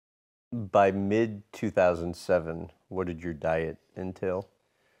By mid-2007, what did your diet entail?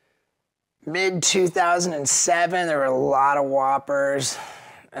 Mid 2007, there were a lot of Whoppers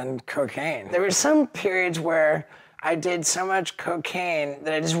and cocaine. There were some periods where I did so much cocaine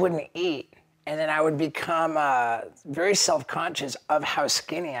that I just wouldn't eat. And then I would become very self-conscious of how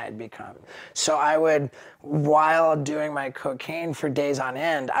skinny I'd become. So I would, while doing my cocaine for days on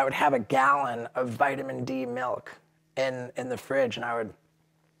end, I would have a gallon of vitamin D milk in the fridge, and I would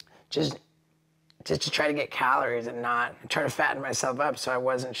just to try to get calories and not try to fatten myself up so I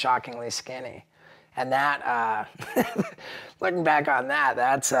wasn't shockingly skinny. And that, looking back on that,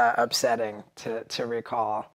 that's upsetting to recall.